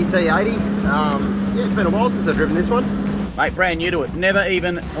CPT80. Yeah, it's been a while since I've driven this one. Mate, brand new to it. Never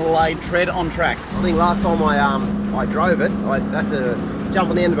even laid tread on track. I think last time I drove it, I had to jump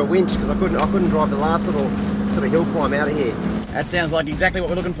on the end of a winch because I couldn't drive the last little sort of hill climb out of here. That sounds like exactly what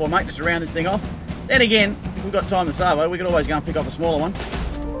we're looking for, mate, just to round this thing off. Then again, if we've got time to savo, we could always go and pick off a smaller one.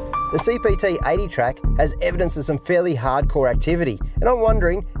 The CPT80 track has evidence of some fairly hardcore activity, and I'm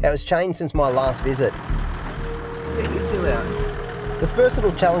wondering how it's changed since my last visit. Check this hill out. The first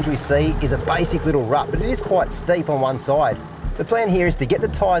little challenge we see is a basic little rut, but it is quite steep on one side. The plan here is to get the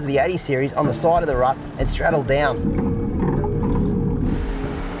tyres of the 80 series on the side of the rut and straddle down.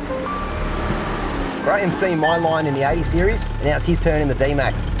 Graham's seen my line in the 80 series, and now it's his turn in the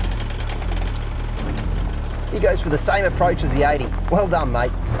D-Max. He goes for the same approach as the 80. Well done,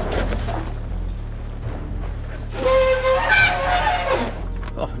 mate.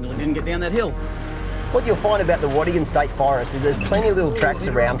 Oh, nearly didn't get down that hill. What you'll find about the Watagans State Forest is there's plenty of little tracks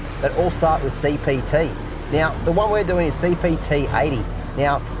around that all start with CPT. Now, the one we're doing is CPT80.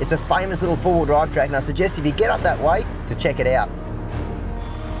 Now, it's a famous little four-wheel drive track, and I suggest if you get up that way, to check it out.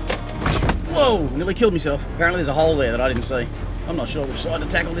 Whoa, nearly killed myself. Apparently there's a hole there that I didn't see. I'm not sure which side to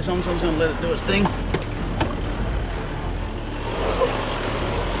tackle this on, so I'm just going to let it do its thing.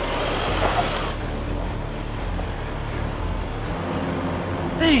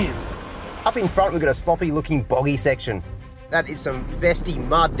 Damn. Up in front, we've got a sloppy-looking boggy section. That is some vesty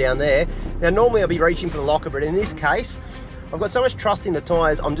mud down there. Now, normally I'll be reaching for the locker, but in this case, I've got so much trust in the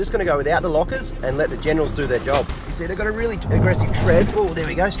tyres, I'm just going to go without the lockers and let the generals do their job. You see, they've got a really aggressive tread. Oh, there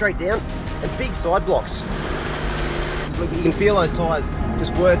we go, straight down. And big side blocks. Look, you can feel those tyres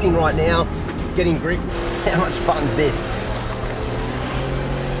just working right now, getting grip. How much fun's this?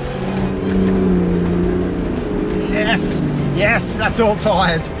 Yes, yes, that's all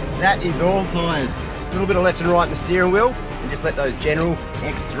tyres. That is all tyres. A little bit of left and right in the steering wheel, and just let those General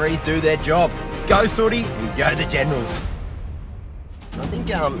X3s do their job. Go Sooty and go the Generals. I think,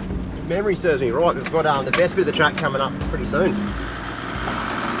 if memory serves me right, we've got the best bit of the track coming up pretty soon.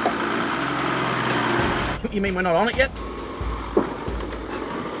 You mean we're not on it yet?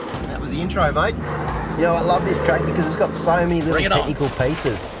 That was the intro, mate. You know, I love this track because it's got so many little technical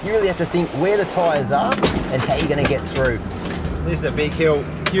pieces. You really have to think where the tyres are and how you're going to get through. This is a big hill,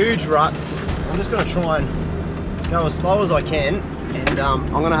 huge ruts. I'm just going to try and go as slow as I can, and I'm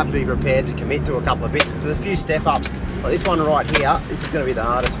going to have to be prepared to commit to a couple of bits because there's a few step ups. Like this one right here, this is going to be the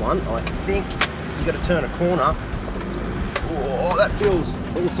hardest one, I think. So you've got to turn a corner. Oh, that feels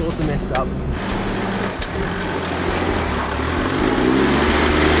all sorts of messed up.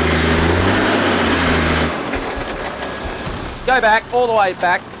 Go back, all the way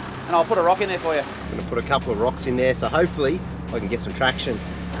back, and I'll put a rock in there for you. I'm going to put a couple of rocks in there, so hopefully I can get some traction.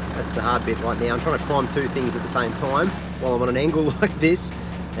 That's the hard bit right now. I'm trying to climb two things at the same time while I'm on an angle like this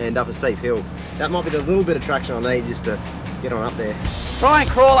and up a steep hill. That might be the little bit of traction I need just to get on up there. Try and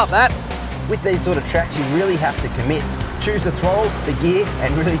crawl up that. With these sort of tracks, you really have to commit. Choose the throttle, the gear,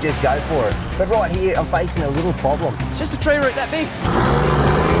 and really just go for it. But right here, I'm facing a little problem. It's just a tree root that big.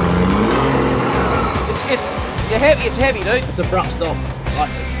 It's heavy, dude. It's abrupt stop, like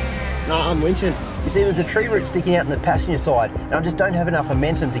this. No, I'm winching. You see, there's a tree root sticking out in the passenger side, and I just don't have enough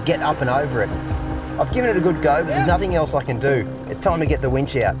momentum to get up and over it. I've given it a good go, but there's nothing else I can do. It's time to get the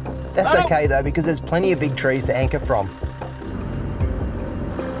winch out. That's okay though, because there's plenty of big trees to anchor from.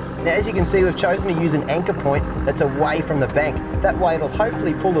 Now, as you can see, we've chosen to use an anchor point that's away from the bank. That way it'll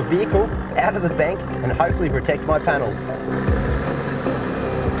hopefully pull the vehicle out of the bank and hopefully protect my panels.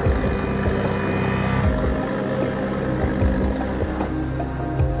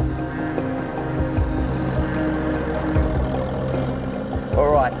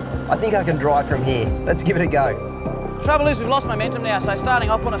 All right, I think I can drive from here. Let's give it a go. Trouble is we've lost momentum now, so starting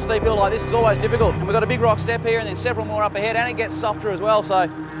off on a steep hill like this is always difficult. And we've got a big rock step here and then several more up ahead, and it gets softer as well, so I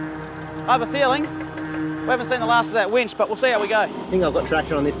have a feeling we haven't seen the last of that winch, but we'll see how we go. I think I've got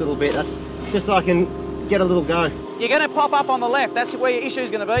traction on this little bit. That's just so I can get a little go. You're going to pop up on the left, that's where your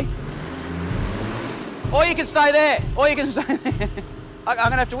issue's going to be. Or you can stay there, or you can stay there. I'm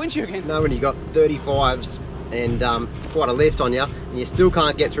going to have to winch you again. No, when you've got 35s and quite a lift on you, and you still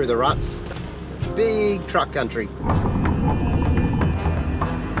can't get through the ruts. It's big truck country.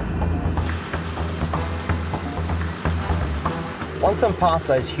 Once I'm past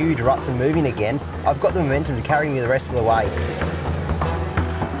those huge ruts and moving again, I've got the momentum to carry me the rest of the way.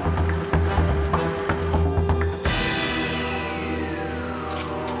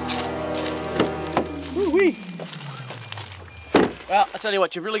 Woo-wee. Well, I tell you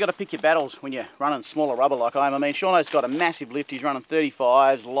what, you've really got to pick your battles when you're running smaller rubber like I am. I mean, Shauno's got a massive lift, he's running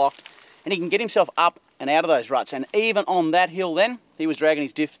 35s, locked, and he can get himself up and out of those ruts. And even on that hill then, he was dragging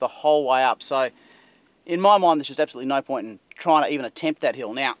his diff the whole way up. So in my mind, there's just absolutely no point in trying to even attempt that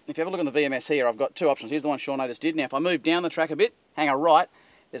hill. Now, if you have a look on the VMS here, I've got two options. Here's the one Shauno just did. Now, if I move down the track a bit, hang a right,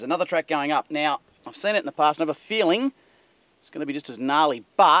 there's another track going up. Now, I've seen it in the past and I have a feeling it's going to be just as gnarly,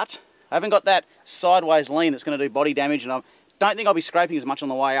 but I haven't got that sideways lean that's going to do body damage, and I don't think I'll be scraping as much on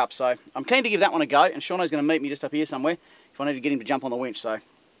the way up. So I'm keen to give that one a go, and Shauno's going to meet me just up here somewhere if I need to get him to jump on the winch. So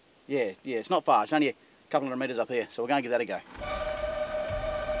yeah, it's not far. It's only a couple hundred metres up here, so we're going to give that a go.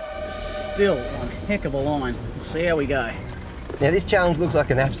 This is still one heck of a line. We'll see how we go. Now this challenge looks like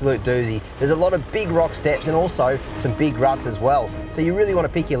an absolute doozy. There's a lot of big rock steps and also some big ruts as well. So you really want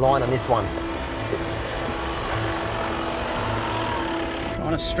to pick your line on this one.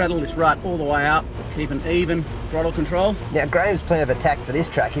 Trying to straddle this rut all the way up, keep an even throttle control. Now Graham's plan of attack for this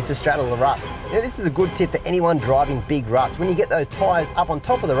track is to straddle the ruts. Now this is a good tip for anyone driving big ruts. When you get those tyres up on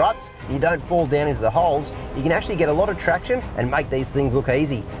top of the ruts and you don't fall down into the holes, you can actually get a lot of traction and make these things look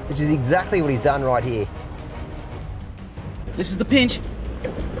easy, which is exactly what he's done right here. This is the pinch.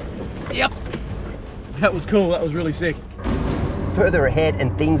 Yep. That was cool, that was really sick. Further ahead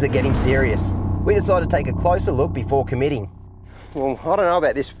and things are getting serious. We decided to take a closer look before committing. Well, I don't know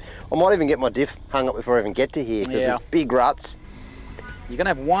about this. I might even get my diff hung up before I even get to here, because there's big ruts. You're going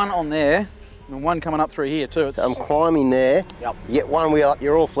to have one on there and one coming up through here too. So I'm climbing there. Yep. You get one wheel up,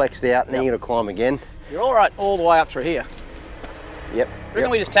 you're all flexed out, and then you're going to climb again. You're all right all the way up through here. Yep. Reckon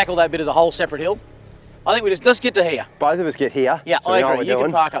we just tackle that bit as a whole separate hill? I think we just get to here. Both of us get here. Yeah, so I we know agree. what You we're can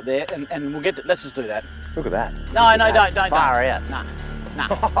doing. park up there and we'll get to, let's just do that. Look at that. No, don't. Far out.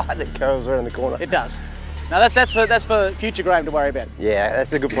 Nah. It curls around the corner. It does. No, that's for future Graham to worry about. Yeah,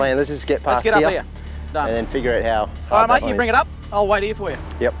 that's a good plan. Let's just get past Let's get up here. Done. and then figure out how. All right, mate, you bring it up. I'll wait here for you.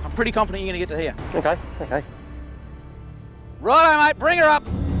 Yep. I'm pretty confident you're going to get to here. Okay. Righto, mate, bring her up.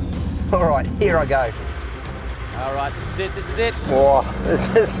 All right, here I go. All right, this is it. Oh, this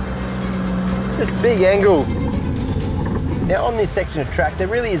is just big angles. Now on this section of track, there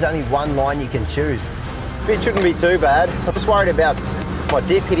really is only one line you can choose. It shouldn't be too bad. I'm just worried about my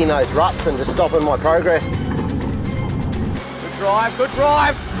dip hitting those ruts and just stopping my progress. Good drive, good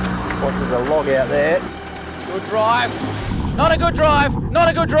drive. Once there's a log out there. Good drive. Not a good drive, not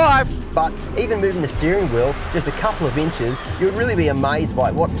a good drive. But even moving the steering wheel just a couple of inches, you would really be amazed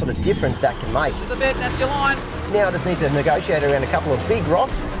by what sort of difference that can make. This is the bit, that's your line. Now I just need to negotiate around a couple of big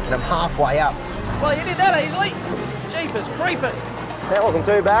rocks and I'm halfway up. Well, you did that easily. Jeepers, creepers. That wasn't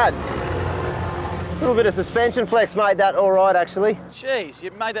too bad. A little bit of suspension flex made that all right, actually. Jeez,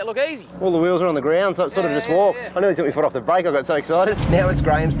 you made that look easy. All the wheels are on the ground, so it sort of just walked. Yeah. I nearly took my foot off the brake, I got so excited. Now it's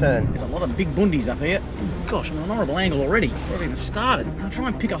Graham's turn. There's a lot of big bundies up here. Gosh, I'm on an horrible angle already. Before I've even started. I'll try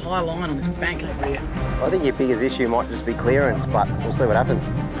and pick a high line on this bank over here. I think your biggest issue might just be clearance, but we'll see what happens.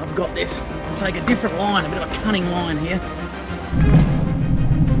 I've got this. I'll take a different line, a bit of a cunning line here.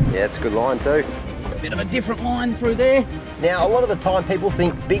 Yeah, it's a good line too. A bit of a different line through there. Now, a lot of the time people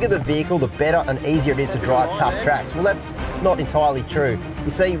think bigger the vehicle, the better and easier it is to drive tough tracks. Well, that's not entirely true. You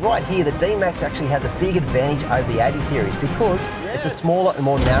see, right here, the D-Max actually has a big advantage over the 80 series because it's a smaller and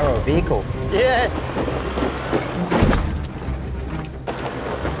more narrow vehicle. Yes!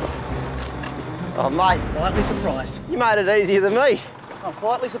 Oh, mate, Slightly surprised. you made it easier than me. I'm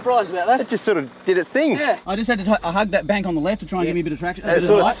quietly surprised about that. It just sort of did its thing. Yeah. I just had to hug that bank on the left to try and give me a bit of traction. And it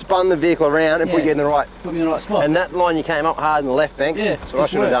sort of spun the vehicle around and put you in the right. Put me in the right spot. And that line you came up hard in the left bank. Yeah, that's what I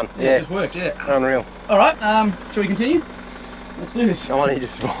should have done. Yeah, it's worked, yeah. Unreal. All right, shall we continue? Let's do this. I want to need a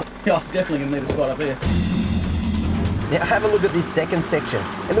spot. Yeah, I'm definitely going to need a spot up here. Now have a look at this second section.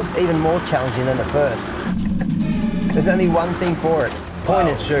 It looks even more challenging than the first. There's only one thing for it. Point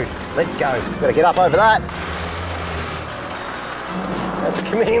and shoot. Let's go. Got to get up over that. That's a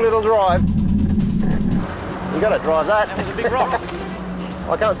committing little drive. You got to drive that. That was a big rock.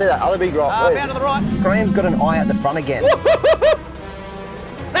 I can't see that other big rock. Down to the right. Graham's got an eye at the front again.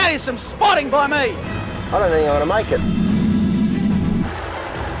 That is some spotting by me. I don't think I'm going to make it.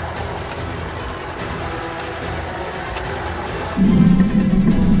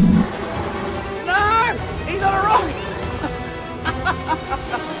 No, he's on a rock.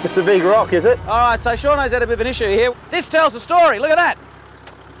 It's a big rock, is it? All right, so Shauno's had a bit of an issue here. This tells the story. Look at that.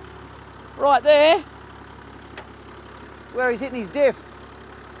 Right there. It's where he's hitting his diff.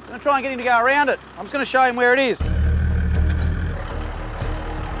 I'm going to try and get him to go around it. I'm just going to show him where it is.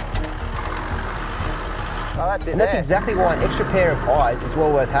 Oh, that's it. And that's exactly why an extra pair of eyes is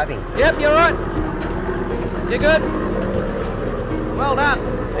well worth having. Yep, you're right. You're good. Well done.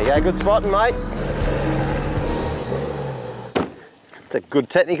 There you go, good spotting, mate. It's a good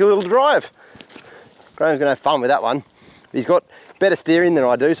technical little drive. Graham's going to have fun with that one. He's got better steering than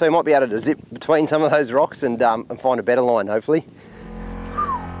I do, so he might be able to zip between some of those rocks and find a better line, hopefully.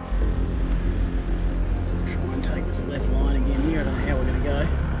 Try and take this left line again here. I don't know how we're going to go.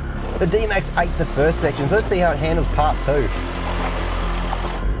 The D-Max ate the first section, so let's see how it handles part two.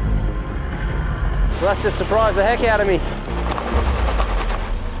 Well, that's just surprised the heck out of me.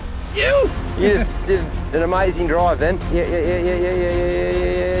 You just did an amazing drive then.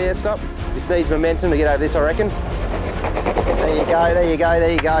 Yeah, stop. Just needs momentum to get over this, I reckon. There you go, there you go,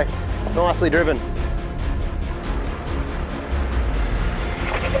 there you go. Nicely driven.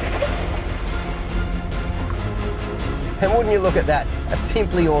 And wouldn't you look at that? A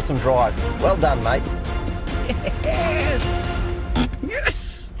simply awesome drive. Well done, mate. Yes!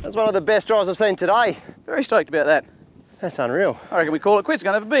 Yes! That's one of the best drives I've seen today. Very stoked about that. That's unreal. I reckon we call it quits,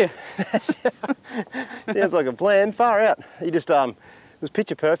 going to have a beer. Sounds like a plan. Far out. You just it was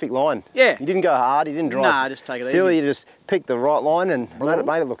picture perfect line. Yeah. You didn't go hard. You didn't drive. Nah, just take it silly. easy. You just picked the right line and made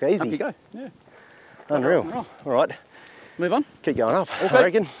it look easy. Up you go. Yeah. Unreal. All right. Move on. Keep going up. Okay. I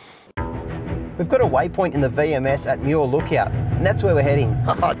reckon. We've got a waypoint in the VMS at Muir Lookout, and that's where we're heading.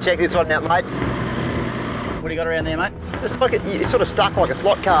 Check this one out, mate. What do you got around there, mate? Just look at you're sort of stuck like a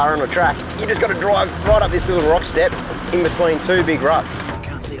slot car on a track. You just got to drive right up this little rock step in between two big ruts. I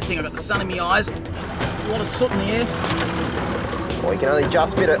can't see a thing. I've got the sun in my eyes. A lot of soot in the air. Well, you can only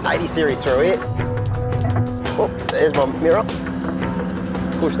just fit an 80 series through here. Oh, there's my mirror.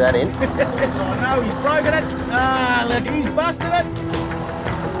 Push that in. Oh no, he's broken it. Ah, look, he's busted it.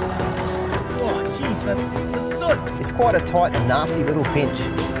 Oh, jeez, the soot. It's quite a tight and nasty little pinch,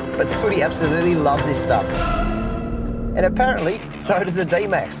 but Sooty absolutely loves this stuff. And apparently, so does the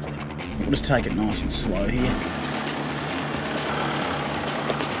D-Max. We'll just take it nice and slow here.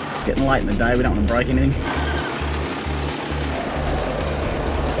 It's getting late in the day, we don't want to break anything.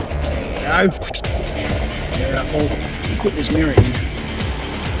 There we go. Beautiful. Put this mirror in.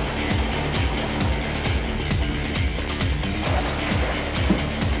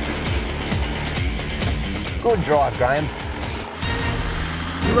 Good drive, Graham.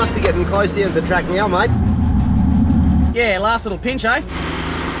 You must be getting close to the track now, mate. Yeah, last little pinch, eh?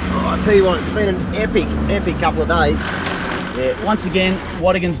 Oh, I tell you what, it's been an epic couple of days. Yeah, once again,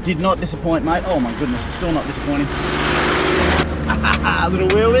 Watagans did not disappoint, mate. Oh my goodness, it's still not disappointing. A little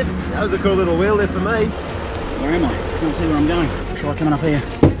wheel lift. That was a cool little wheel lift for me. Where am I? Can't see where I'm going. Try coming up here.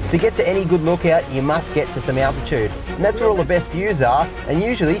 To get to any good lookout, you must get to some altitude. And that's where all the best views are, and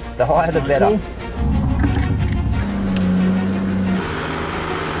usually, the higher the better. Cool.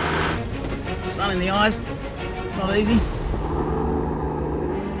 Sun in the eyes. It's not easy.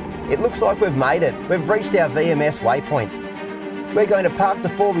 It looks like we've made it. We've reached our VMS waypoint. We're going to park the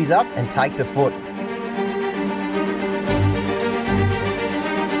Forbies up and take to foot.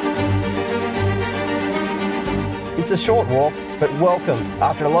 It's a short walk, but welcomed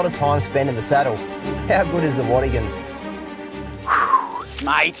after a lot of time spent in the saddle. How good is the Watagans?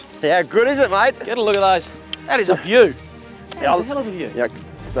 Mate, How good is it, mate? get a look at those. That is a view. That Yeah, is a hell of a view. Yeah,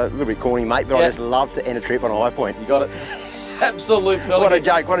 so a little bit corny, mate, but Yeah. I just love to end a trip on a high point. You got it. Absolute pelican. What a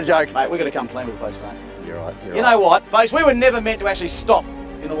joke, what a joke. Mate, we're going to come clean with folks tonight. You're right, you're You right. know what, folks? We were never meant to actually stop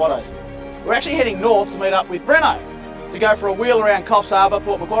in the Wattos. We're actually heading north to meet up with Breno to go for a wheel around Coffs Harbour,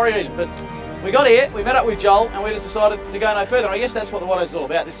 Port Macquarie region, but we got here, we met up with Joel, and we just decided to go no further. I guess that's what the Watagans is all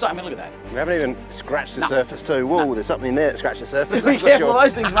about. This is, I mean, look at that. We haven't even scratched the surface too. Whoa, there's something in there that scratched the surface. Be careful of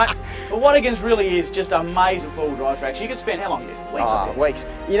those things, mate. But Watagans really is just amazing four-wheel drive tracks. You could spend how long here? Weeks up here. Weeks.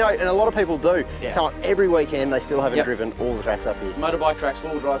 You know, and a lot of people do. Yeah. Come up every weekend, they still haven't driven all the tracks up here. Motorbike tracks,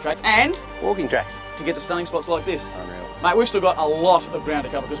 four-wheel drive tracks, and walking tracks. To get to stunning spots like this. Unreal. Mate, we've still got a lot of ground to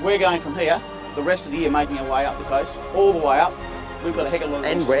cover because we're going from here, the rest of the year making our way up the coast, all the way up. We've got a heck of a lot of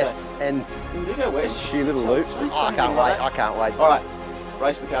and west, and we do go west. A few little loops. Oh, I can't wait. I can't wait. All right,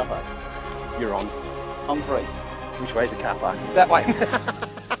 race for the car park. You're on. I'm free. Which way's the car park? That way.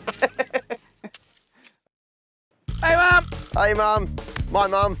 Hey, Mum. Hey, Mum. My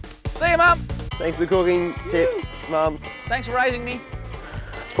Mum. See you, Mum. Thanks for the cooking tips, Mum. Thanks for raising me.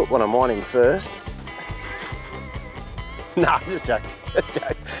 Put one of mine in first. No, just jokes.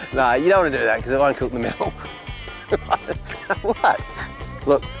 No, you don't want to do that because it won't cook in the middle. What?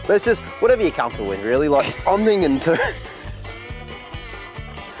 Look, let's just, whatever you're comfortable with, really. Like, I'm thinking too.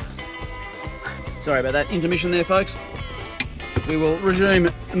 Sorry about that intermission there, folks. We will resume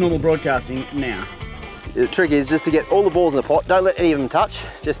normal broadcasting now. The trick is just to get all the balls in the pot. Don't let any of them touch.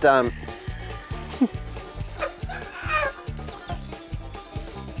 Just, all right.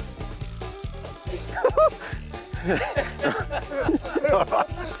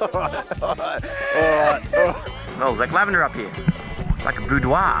 Smells like lavender up here. Like a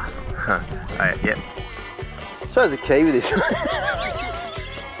boudoir. Oh, yep. I suppose the key with this.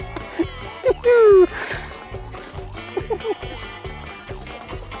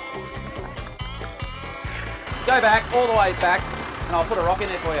 Go back, all the way back, and I'll put a rock in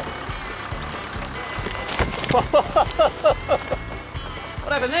there for you.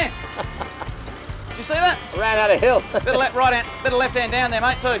 What happened there? Did you see that? Ran out of hill. Bit of left hand down there,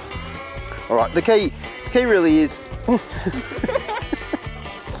 mate, too. All right, the key really is.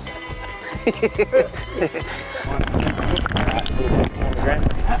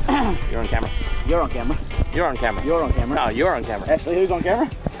 You're on camera. You're on camera. You're on camera. You're on camera. No, you're on camera. Ashley, who's on camera?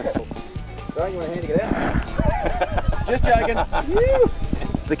 Don't you want a hand to get out? Just joking.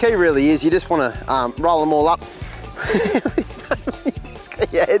 The key really is you just want to roll them all up. Just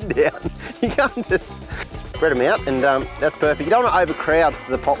get your head down. You can't just spread them out, and that's perfect. You don't want to overcrowd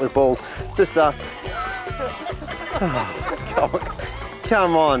the pot with balls. Just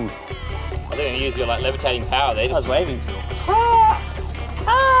come on. I think you're going to use your like levitating power there. I was waving to him.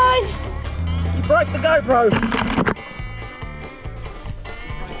 Hi! You broke the GoPro.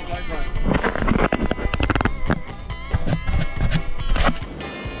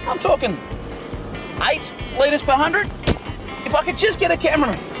 I'm talking 8 litres per 100. If I could just get a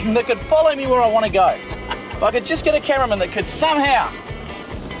cameraman that could follow me where I want to go. If I could just get a cameraman that could somehow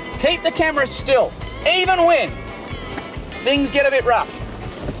keep the camera still, even when things get a bit rough.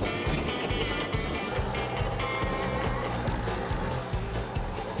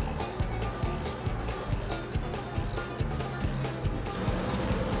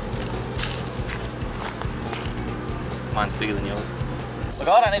 Mine's bigger than yours. Look,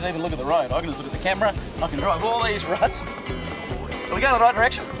 I don't need to even look at the road. I can just look at the camera, I can drive all these ruts. Are we going in the right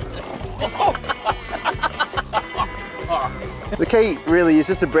direction? The key really is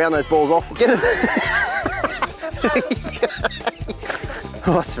just to brown those balls off. Get them.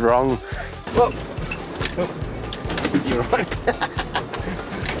 What's wrong? Well, you're right.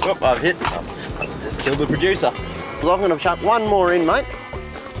 Oh, I've hit. I've just killed the producer. Well, I'm going to chuck one more in, mate.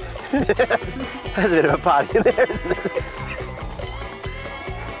 There's a bit of a party in there, isn't it?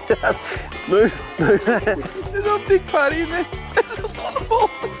 Move. There's a big party in there. There's a lot of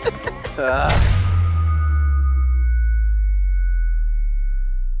balls in there.